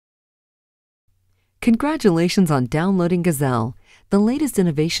Congratulations on downloading Gazelle, the latest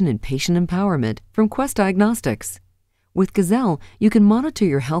innovation in patient empowerment from Quest Diagnostics. With Gazelle, you can monitor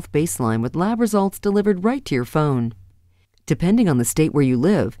your health baseline with lab results delivered right to your phone. Depending on the state where you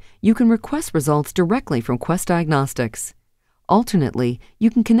live, you can request results directly from Quest Diagnostics. Alternately, you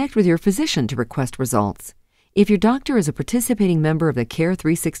can connect with your physician to request results, if your doctor is a participating member of the Care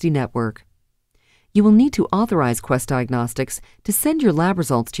 360 network. You will need to authorize Quest Diagnostics to send your lab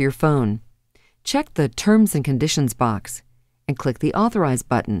results to your phone. Check the Terms and Conditions box and click the Authorize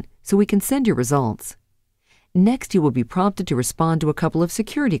button so we can send your results. Next, you will be prompted to respond to a couple of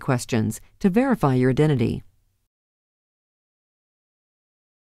security questions to verify your identity.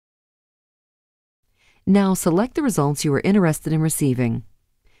 Now select the results you are interested in receiving.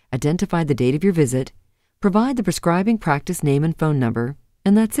 Identify the date of your visit, provide the prescribing practice name and phone number,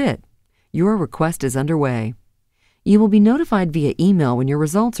 and that's it. Your request is underway. You will be notified via email when your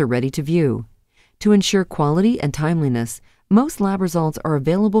results are ready to view. To ensure quality and timeliness, most lab results are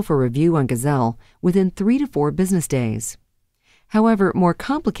available for review on Gazelle within 3 to 4 business days. However, more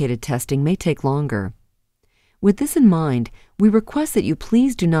complicated testing may take longer. With this in mind, we request that you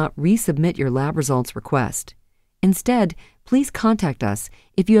please do not resubmit your lab results request. Instead, please contact us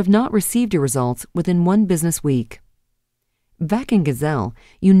if you have not received your results within 1 business week. Back in Gazelle,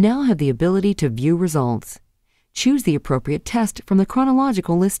 you now have the ability to view results. Choose the appropriate test from the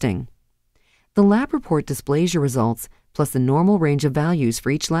chronological listing. The lab report displays your results plus the normal range of values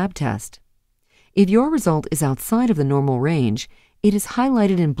for each lab test. If your result is outside of the normal range, it is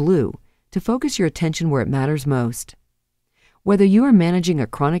highlighted in blue to focus your attention where it matters most. Whether you are managing a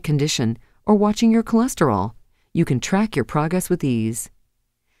chronic condition or watching your cholesterol, you can track your progress with ease.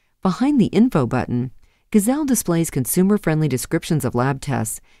 Behind the Info button, Gazelle displays consumer-friendly descriptions of lab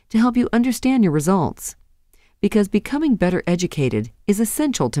tests to help you understand your results, because becoming better educated is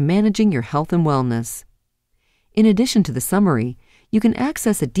essential to managing your health and wellness. In addition to the summary, you can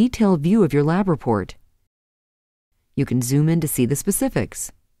access a detailed view of your lab report. You can zoom in to see the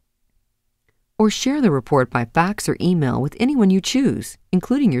specifics, or share the report by fax or email with anyone you choose,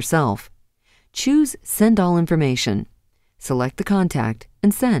 including yourself. Choose Send All Information. Select the contact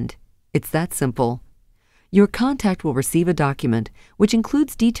and send. It's that simple. Your contact will receive a document which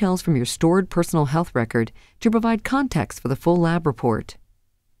includes details from your stored personal health record to provide context for the full lab report.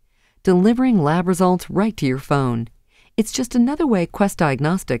 Delivering lab results right to your phone. It's just another way Quest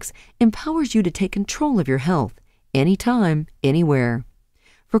Diagnostics empowers you to take control of your health, anytime, anywhere.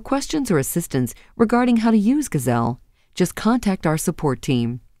 For questions or assistance regarding how to use Gazelle, just contact our support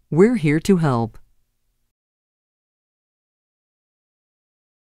team. We're here to help.